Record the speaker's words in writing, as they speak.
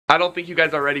I don't think you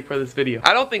guys are ready for this video.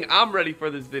 I don't think I'm ready for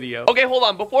this video. Okay, hold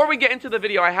on. Before we get into the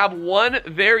video, I have one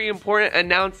very important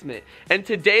announcement. And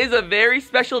today is a very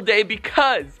special day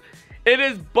because it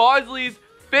is Bosley's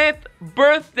 5th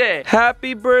birthday.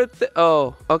 Happy birthday.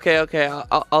 Oh, okay.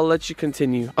 I'll let you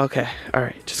continue. Okay, all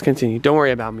right, just continue. Don't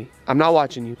worry about me. I'm not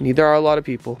watching you. Neither are a lot of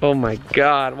people. Oh my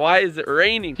God, why is it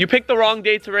raining? You picked the wrong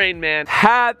day to rain, man.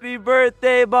 Happy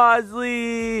birthday,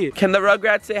 Bosley. Can the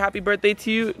Rugrats say happy birthday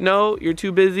to you? No, you're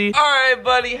too busy. All right,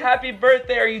 buddy, happy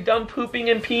birthday. Are you done pooping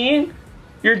and peeing?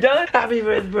 You're done? Happy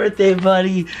birthday,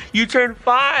 buddy. You turned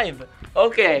 5.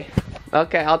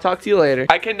 Okay, I'll talk to you later.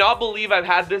 I cannot believe I've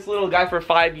had this little guy for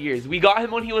 5 years. We got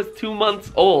him when he was 2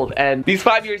 months old, and these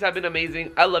 5 years have been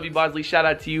amazing. I love you, Bosley. Shout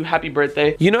out to you. Happy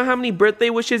birthday. You know how many birthday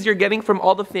wishes you're getting from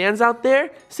all the fans out there?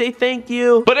 Say thank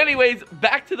you. But anyways,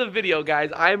 back to the video,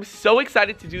 guys. I am so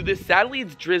excited to do this. Sadly,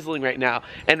 it's drizzling right now,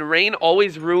 and rain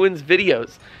always ruins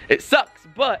videos. It sucks,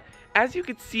 but as you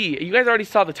can see, you guys already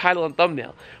saw the title and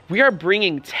thumbnail. We are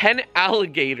bringing 10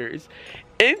 alligators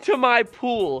into my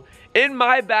pool in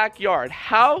my backyard.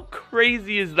 How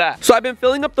crazy is that? So I've been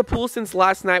filling up the pool since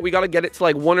last night. We gotta get it to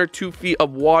like 1 or 2 feet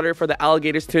of water for the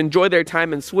alligators to enjoy their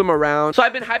time and swim around. So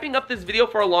I've been hyping up this video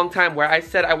for a long time where I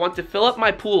said I want to fill up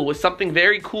my pool with something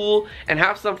very cool and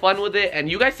have some fun with it. And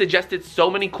you guys suggested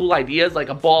so many cool ideas like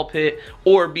a ball pit,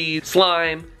 Orbeez,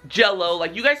 slime, Jello.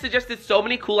 Like you guys suggested so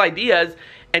many cool ideas.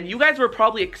 And you guys were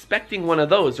probably expecting one of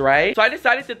those, right? So I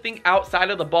decided to think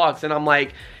outside of the box, and I'm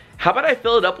like, how about I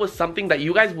fill it up with something that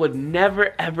you guys would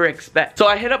never ever expect? So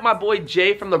I hit up my boy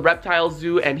Jay from the Reptile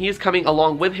Zoo, and he's coming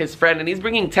along with his friend, and he's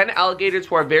bringing 10 alligators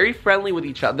who are very friendly with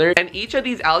each other, and each of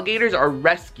these alligators are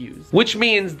rescues, which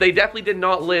means they definitely did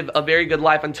not live a very good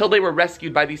life until they were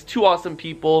rescued by these 2 awesome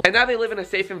people, and now they live in a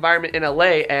safe environment in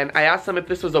LA. And I asked them if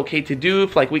this was okay to do,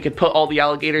 if like we could put all the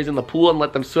alligators in the pool and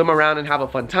let them swim around and have a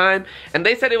fun time, and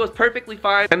they said it was perfectly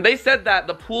fine, and they said that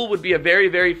the pool would be a very,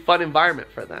 very fun environment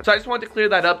for them. So I just wanted to clear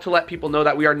that up to let people know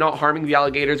that we are not harming the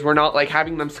alligators. We're not like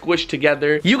having them squished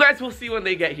together. You guys will see when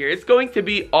they get here. It's going to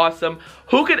be awesome.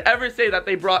 Who could ever say that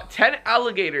they brought 10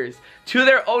 alligators to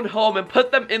their own home and put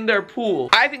them in their pool?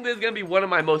 I think this is gonna be one of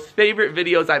my most favorite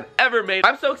videos I've ever made.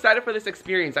 I'm so excited for this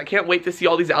experience. I can't wait to see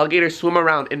all these alligators swim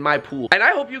around in my pool. And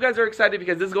I hope you guys are excited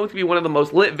because this is going to be one of the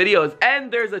most lit videos.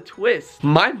 And there's a twist.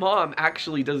 My mom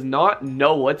actually does not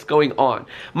know what's going on.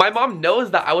 My mom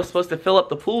knows that I was supposed to fill up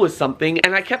the pool with something,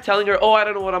 and I kept telling her, oh, I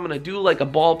don't know what I'm gonna do, like a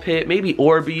ball pit, maybe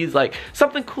Orbeez, like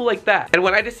something cool like that. And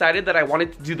when I decided that I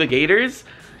wanted to do the gators,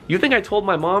 you think I told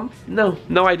my mom? No,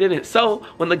 I didn't. So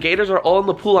when the gators are all in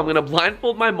the pool, I'm gonna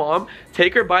blindfold my mom,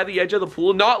 take her by the edge of the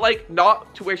pool, not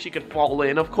to where she could fall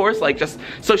in, of course, like just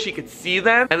so she could see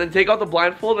them, and then take out the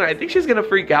blindfold, and I think she's gonna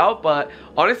freak out, but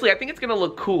honestly, I think it's gonna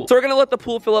look cool. So we're gonna let the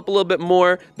pool fill up a little bit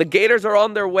more. The gators are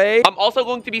on their way. I'm also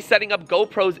going to be setting up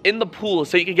GoPros in the pool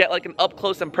so you can get like an up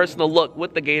close and personal look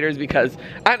with the gators, because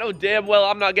I know damn well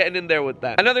I'm not getting in there with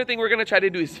them. Another thing we're gonna try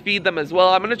to do is feed them as well.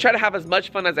 I'm gonna try to have as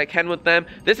much fun as I can with them.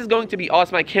 This is going to be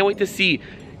awesome. I can't wait to see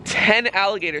 10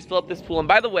 alligators fill up this pool. And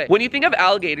by the way, when you think of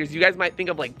alligators, you guys might think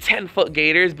of like 10-foot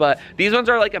gators, but these ones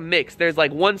are like a mix. There's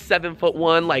like one 7-foot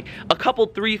one, like a couple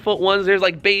 3-foot ones. There's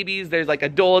like babies, there's like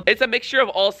adults. It's a mixture of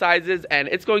all sizes, and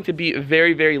it's going to be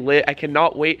very, very lit. I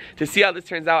cannot wait to see how this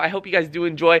turns out. I hope you guys do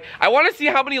enjoy. I want to see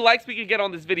how many likes we could get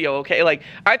on this video, okay? Like,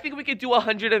 I think we could do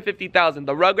 150,000.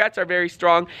 The Rugrats are very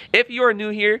strong. If you are new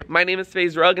here, my name is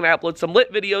FaZe Rug, and I upload some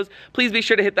lit videos. Please be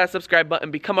sure to hit that subscribe button,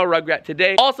 become a Rugrat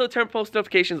today. Also, turn post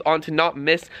notifications on to not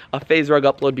miss a FaZe Rug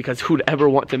upload, because who'd ever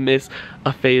want to miss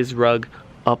a FaZe Rug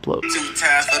upload? 2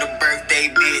 times for the birthday,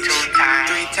 bitch.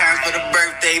 3 times for the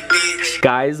birthday, bitch.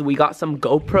 Guys, we got some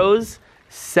GoPros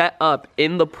set up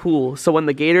in the pool, so when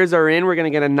the gators are in, we're gonna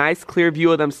get a nice clear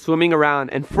view of them swimming around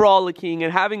and frolicking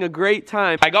and having a great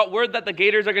time. I got word that the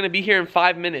gators are gonna be here in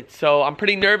 5 minutes, so I'm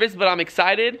pretty nervous, but I'm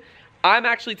excited. I'm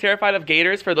actually terrified of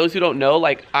gators. For those who don't know,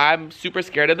 like, I'm super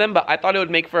scared of them, but I thought it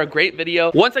would make for a great video.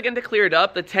 Once again, to clear it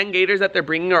up, the 10 gators that they're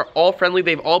bringing are all friendly.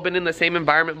 They've all been in the same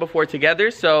environment before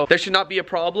together, so there should not be a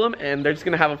problem, and they're just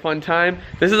gonna have a fun time.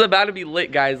 This is about to be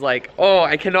lit, guys. Like, oh,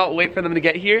 I cannot wait for them to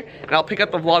get here, and I'll pick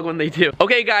up the vlog when they do.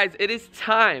 Okay, guys, it is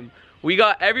time. We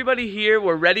got everybody here.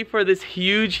 We're ready for this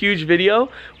huge, huge video.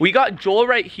 We got Joel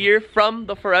right here from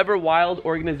the Forever Wild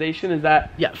organization. Is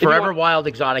that? Yeah, Forever Wild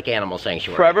Exotic Animal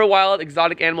Sanctuary. Forever Wild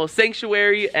Exotic Animal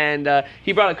Sanctuary, and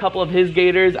he brought a couple of his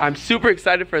gators. I'm super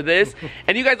excited for this.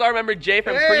 And you guys all remember Jay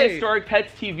from Prehistoric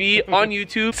Pets TV on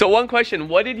YouTube. So one question,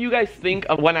 what did you guys think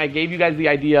of when I gave you guys the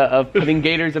idea of putting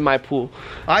gators in my pool?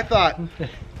 I thought, a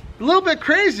little bit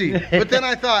crazy, but then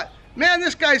I thought, man,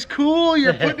 this guy's cool.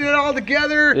 You're putting it all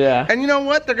together. Yeah. And you know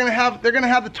what? They're gonna have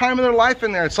the time of their life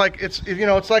in there. It's like it's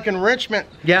like enrichment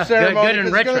ceremony. Good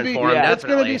enrichment for them. It's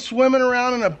gonna be swimming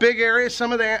around in a big area.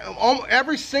 Some of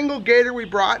every single gator we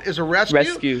brought is a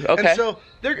rescue. Okay. And so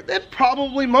they're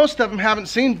probably most of them haven't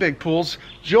seen big pools.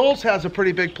 Joel's has a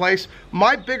pretty big place.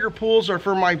 My bigger pools are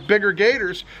for my bigger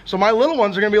gators. So my little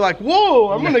ones are gonna be like,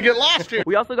 whoa, I'm gonna get lost here.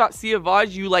 We also got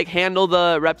Siavage. You like handle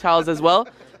the reptiles as well.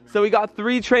 So we got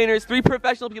 3 trainers, 3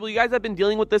 professional people. You guys have been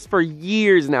dealing with this for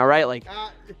years now, right? Like,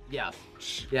 Yeah.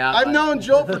 I've known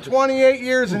Joel for 28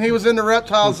 years and he was into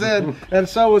reptiles then, and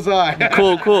so was I.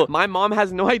 Cool. My mom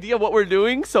has no idea what we're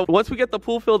doing, so once we get the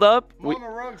pool filled up, Mama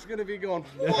Rug's gonna be going,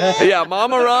 yeah,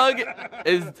 Mama Rug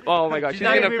is, oh my gosh, she's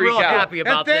gonna freak out. Happy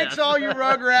about and thanks all you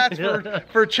Rugrats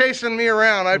for chasing me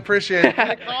around. I appreciate it.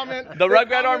 The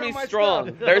Rugrat Army's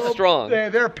strong. They're strong.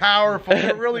 They're powerful.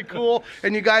 They're really cool,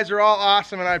 and you guys are all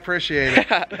awesome, and I appreciate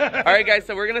it. All right, guys,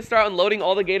 so we're gonna start unloading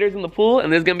all the gators in the pool,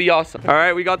 and this is gonna be awesome. All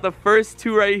right, we got the first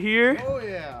 2 right here. Oh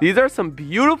yeah. These are some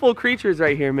beautiful creatures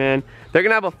right here, man. They're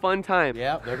gonna have a fun time.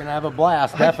 Yeah, they're gonna have a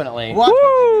blast, definitely. Watch what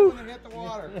they do when they hit the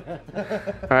water.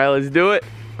 All right, let's do it.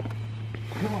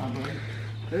 Come on, buddy.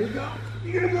 There you go.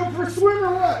 You gonna go for a swim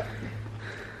or what?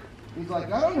 He's like,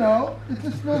 I don't know. It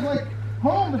just feels like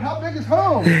home, but how big is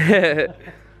home?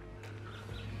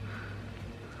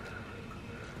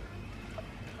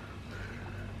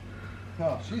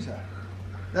 Oh,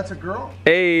 that's a girl?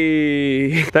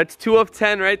 Hey, that's 2 of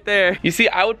 10 right there. You see,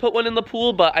 I would put one in the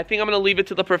pool, but I think I'm gonna leave it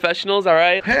to the professionals, all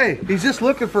right? Hey, he's just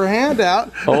looking for a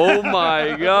handout. Oh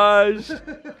my gosh.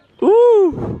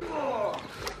 Ooh.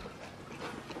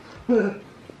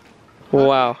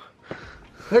 Wow.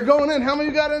 They're going in. How many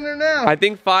you got in there now? I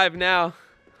think 5 now.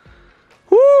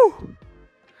 Woo.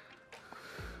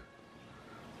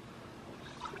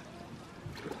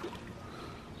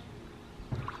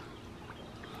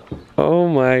 Oh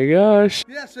my gosh.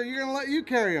 Yeah, so you're gonna let you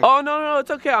carry him. Oh, no, it's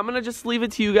okay. I'm gonna just leave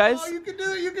it to you guys. Oh, you can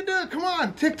do it, Come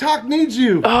on, TikTok needs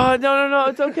you. Oh, no,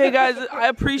 it's okay, guys. I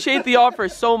appreciate the offer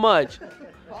so much.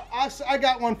 I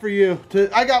got one for you.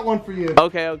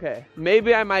 Okay.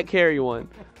 Maybe I might carry one.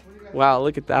 Wow,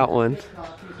 look at that one.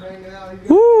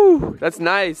 Woo, that's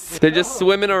nice. They're just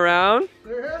swimming around.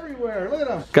 They're everywhere, look at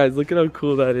them. Guys, look at how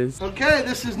cool that is. Okay,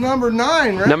 this is number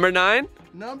 9, right? Number 9?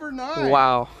 Number 9.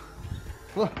 Wow.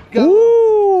 Look,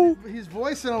 Woo! he's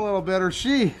voicing a little bit, or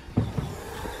she.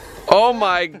 Oh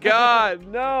my God,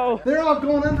 no. They're all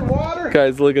going underwater.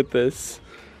 Guys, look at this.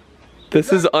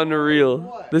 This is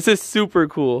unreal. This is super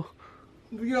cool.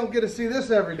 You don't get to see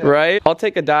this every day. Right? I'll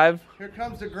take a dive. Here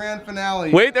comes the grand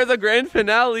finale. Wait, there's a grand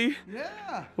finale.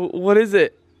 Yeah. What is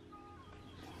it?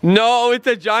 No, it's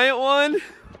a giant one.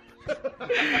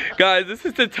 Guys, this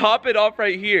is to top it off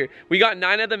right here. We got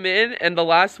 9 of them in, and the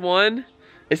last one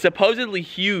is supposedly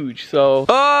huge, so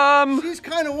she's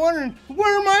kind of wondering,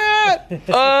 where am I at? In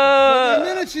a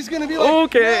minute she's gonna be like,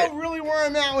 okay. no, really where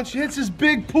I'm at when she hits this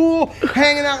big pool,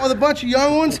 hanging out with a bunch of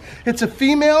young ones. It's a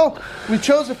female. We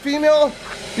chose a female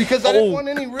because I didn't want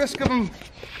any risk of them.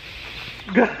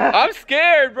 I'm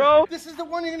scared, bro. This is the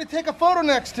one you're gonna take a photo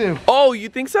next to. Oh, you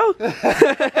think so?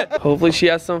 Hopefully she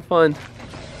has some fun.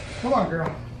 Come on,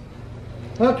 girl.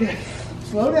 Okay,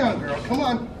 slow down, girl. Come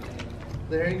on.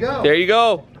 There you go. There you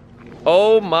go.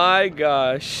 Oh my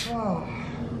gosh. Oh.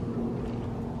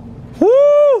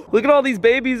 Woo! Look at all these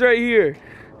babies right here.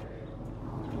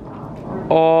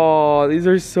 Oh, these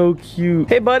are so cute.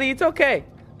 Hey, buddy, it's okay.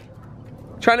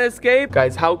 Trying to escape?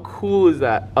 Guys, how cool is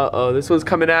that? Uh-oh, this one's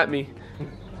coming at me.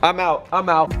 I'm out.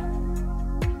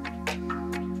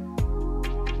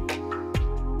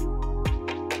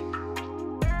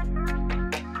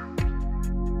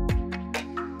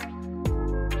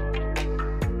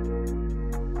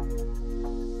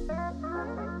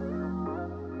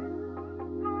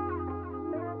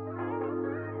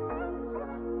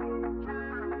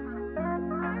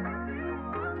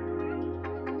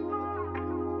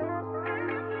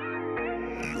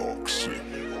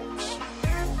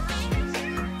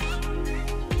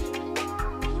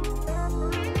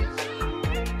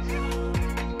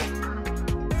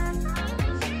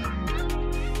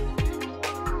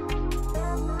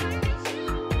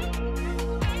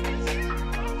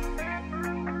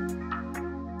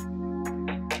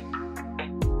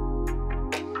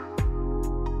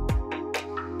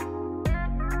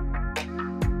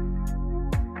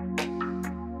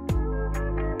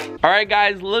 All right,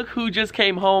 guys, look who just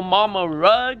came home. Mama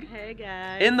Rug. Hey,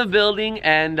 guys. In the building.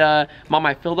 And, Mom,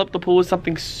 I filled up the pool with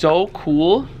something so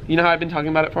cool. You know how I've been talking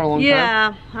about it for a long time?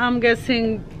 Yeah, I'm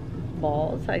guessing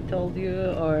falls, I told you,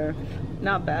 or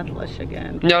not Bathlush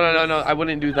again. No, I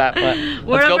wouldn't do that, but let's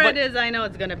Wherever go. it is, I know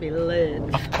it's gonna be lit.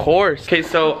 Of course. Okay,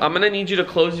 so I'm gonna need you to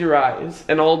close your eyes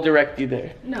and I'll direct you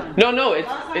there. No,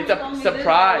 it's a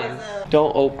surprise.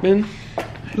 Don't open.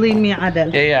 Lead me,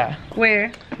 Adel. Yeah.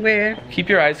 Where? Keep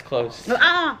your eyes closed.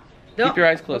 Keep your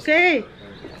eyes closed. Okay.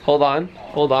 Hold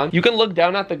on. You can look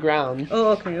down at the ground.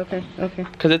 Oh, okay.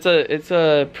 Cause it's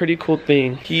a pretty cool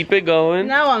thing. Keep it going.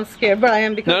 Now I'm scared,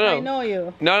 Brian, because No. I know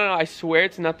you. No, I swear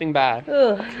it's nothing bad.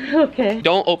 Ugh, okay.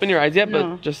 Don't open your eyes yet,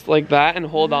 but just like that and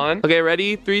hold on. Okay,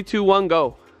 ready? 3, 2, 1,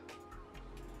 go.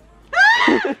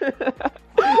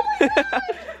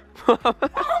 Oh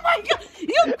my god!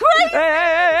 You crazy!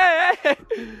 Hey!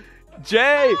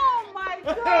 Jay! Oh my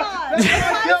god! That's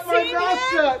why I kept my mouth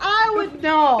shut. I would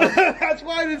know. That's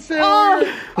why I didn't say a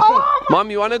word.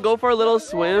 Mom, you want to go for a little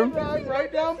swim?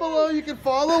 Right down below, you can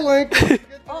follow the link.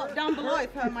 Oh, down below,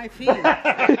 it's on my feet.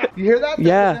 You hear that?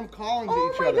 Yeah. That's them calling to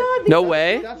Oh each my other. god. No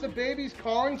way. That's the babies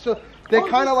calling, so they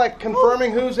kind of like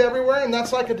confirming who's everywhere, and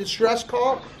that's like a distress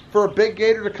call for a big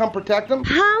gator to come protect them.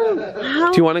 How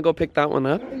Do you want to go pick that one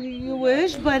up? you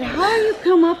wish, but how you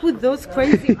come up with those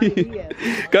crazy ideas?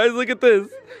 Guys, look at this.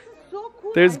 So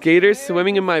cool. There's gators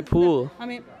swimming in my pool. I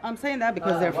mean, I'm saying that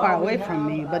because they're far away from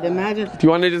me, but imagine. Do you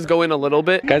want to just go in a little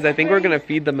bit? Guys, I think we're going to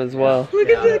feed them as well. Look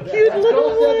at that cute little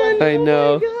one. I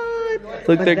know. Oh my god.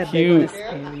 Look, But they're that big one cute. is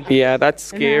scary. Yeah, that's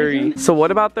scary. So what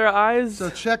about their eyes? So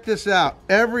check this out.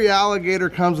 Every alligator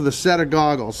comes with a set of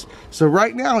goggles. So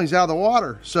right now he's out of the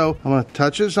water. So I'm gonna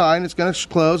touch his eye and it's gonna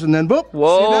close and then boop.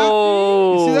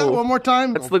 Whoa. See that? You see that? One more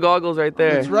time. That's the goggles right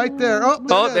there. It's right there.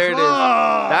 Oh, There it is.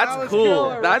 Oh, That's that was cool.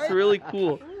 killer, That's right? really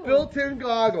cool. Built-in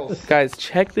goggles. Guys,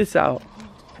 check this out.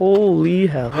 Holy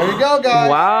hell. There you go, guys.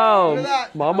 Wow. Look at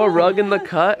that. Mama rug in the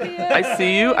cut. I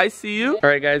see you. All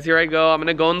right, guys, here I go. I'm going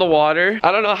to go in the water.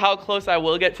 I don't know how close I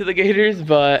will get to the gators,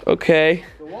 but okay.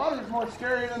 The water's more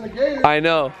scary than the gator. I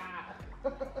know.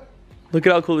 Look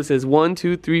at how cool this is. 1,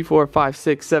 2, 3, 4, 5,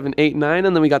 6, 7, 8, 9.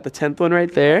 And then we got the 10th one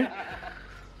right there.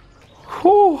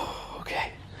 Whew.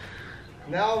 Okay.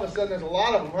 Now all of a sudden there's a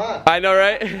lot of them, huh? I know,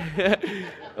 right?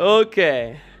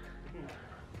 Okay.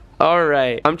 All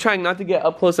right. I'm trying not to get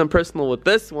up close and personal with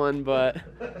this one, but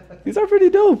these are pretty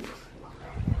dope.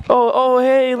 Oh,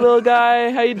 hey, little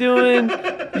guy. How you doing?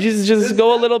 Just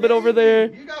go a little bit over there.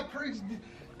 You got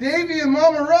Davey and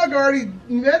Mama Rug already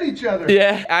met each other.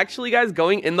 Yeah. Actually, guys,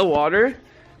 going in the water,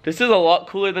 this is a lot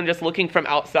cooler than just looking from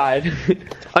outside.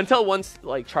 Until one,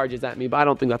 like, charges at me, but I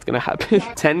don't think that's going to happen.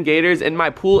 10 gators in my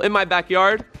pool, in my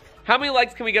backyard. How many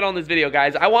likes can we get on this video,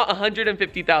 guys? I want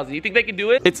 150,000. You think they can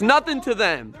do it? It's nothing to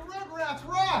them. Rugrats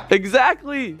rock.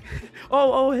 Exactly.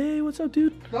 Oh, hey, what's up,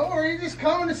 dude? Don't worry, you're just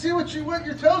coming to see what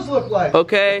your toes look like.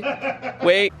 Okay.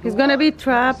 Wait. He's gonna be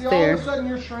trapped See, all of a there. sudden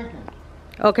you're shrinking.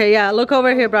 Okay, yeah, look over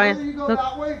here, Whether Brian. you go Look.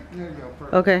 that way, there you go.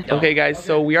 Perfect. Okay. Okay, guys,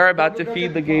 so we are about to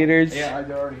feed the gators. Yeah,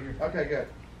 I already hear. Okay, good.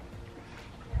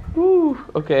 Woo.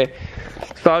 Okay.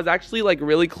 So I was actually like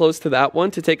really close to that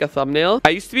one to take a thumbnail. I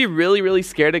used to be really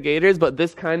scared of gators, but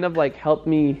this kind of like helped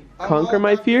me conquer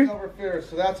my fear. Over fear,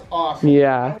 so that's awesome.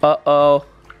 Yeah. Uh-oh.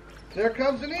 There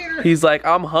comes an eater. He's like,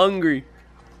 I'm hungry.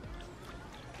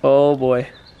 Oh boy.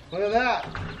 Look at that.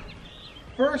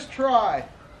 First try.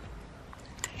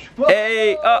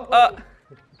 Hey,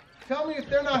 Tell me if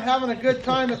they're not having a good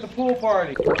time at the pool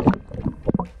party.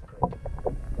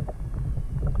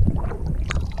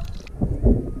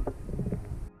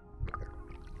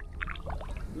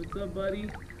 What's up, buddy?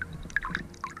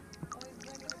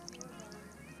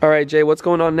 All right, Jay, what's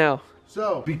going on now?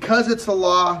 So, because it's the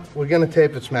law, we're gonna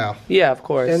tape its mouth. Yeah, of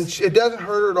course. And it doesn't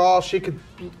hurt her at all. She could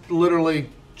literally,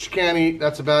 she can't eat,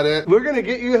 that's about it. We're gonna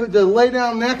get you to lay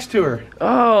down next to her.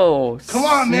 Oh, Come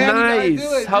on, man, nice. you gotta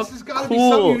do it. How This has gotta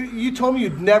cool. be something you told me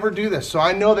you'd never do this. So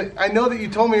I know that you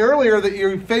told me earlier that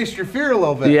you faced your fear a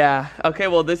little bit. Yeah. Okay,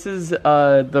 well, this is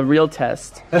the real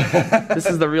test. This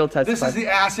is the real test. This is the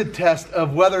acid test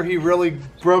of whether he really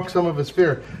broke some of his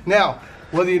fear. Now,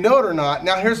 whether you know it or not,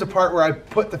 now here's the part where I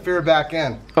put the fear back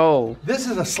in. Oh. This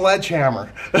is a sledgehammer.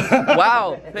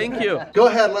 Wow, thank you. Go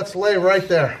ahead, let's lay right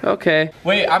there. Okay.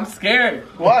 Wait, I'm scared.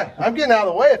 Why? I'm getting out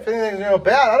of the way. If anything's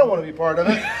bad, I don't want to be part of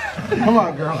it. Come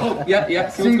on, girl. Yeah.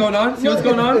 See what's going on? See what's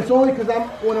going on? It's only because I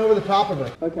went over the top of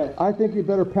it. Okay. I think you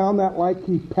better pound that like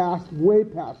he's way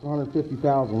past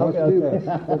 150,000. Let's do this.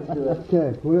 Let's do it.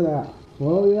 Okay, look at that.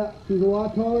 Oh yeah, she's a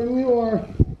lot taller than you are.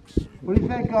 What do you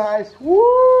think, guys?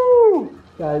 Woo!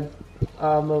 Guys,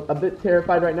 I'm a bit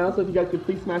terrified right now, so if you guys could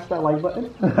please smash that like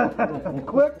button.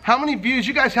 Quick. How many views?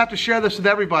 You guys have to share this with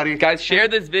everybody. Guys, share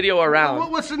this video around.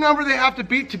 What's the number they have to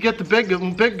beat to get the big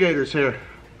gators here?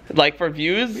 Like for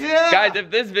views? Yeah. Guys,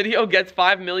 if this video gets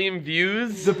 5 million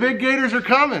views, The big gators are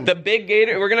coming. the big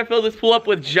gator, we're gonna fill this pool up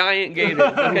with giant gators,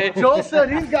 okay? Joel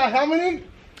said he's got how many?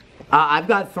 I've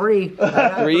got 3.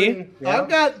 Three? I've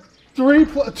got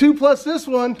 2 plus this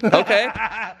one. Okay.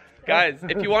 Guys,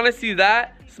 if you wanna see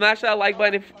that, smash that like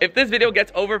button. If this video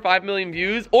gets over 5 million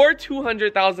views or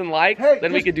 200,000 likes, Hey,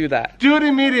 then we just could do that. Do it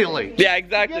immediately. Yeah,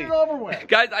 exactly. Get it over with.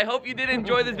 Guys, I hope you did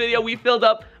enjoy this video. We filled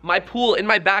up my pool in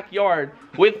my backyard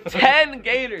with 10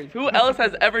 gators. Who else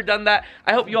has ever done that?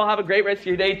 I hope you all have a great rest of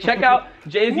your day. Check out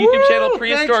Jay's YouTube channel,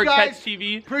 Prehistoric Thanks, Pets guys.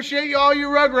 TV. Appreciate you all, you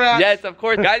rugrats. Yes, of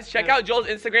course. Guys, check out Joel's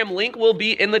Instagram. Link will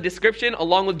be in the description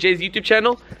along with Jay's YouTube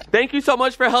channel. Thank you so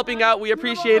much for helping out. We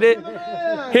appreciate it.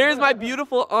 Here's my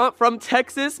beautiful aunt from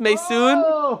Texas,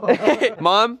 Maysoon.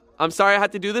 Mom, I'm sorry I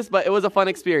had to do this, but it was a fun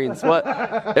experience.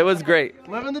 It was great.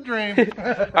 Living the dream.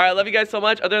 All right, love you guys so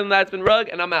much. Other than that, it's been Rug,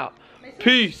 and I'm out.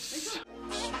 Peace.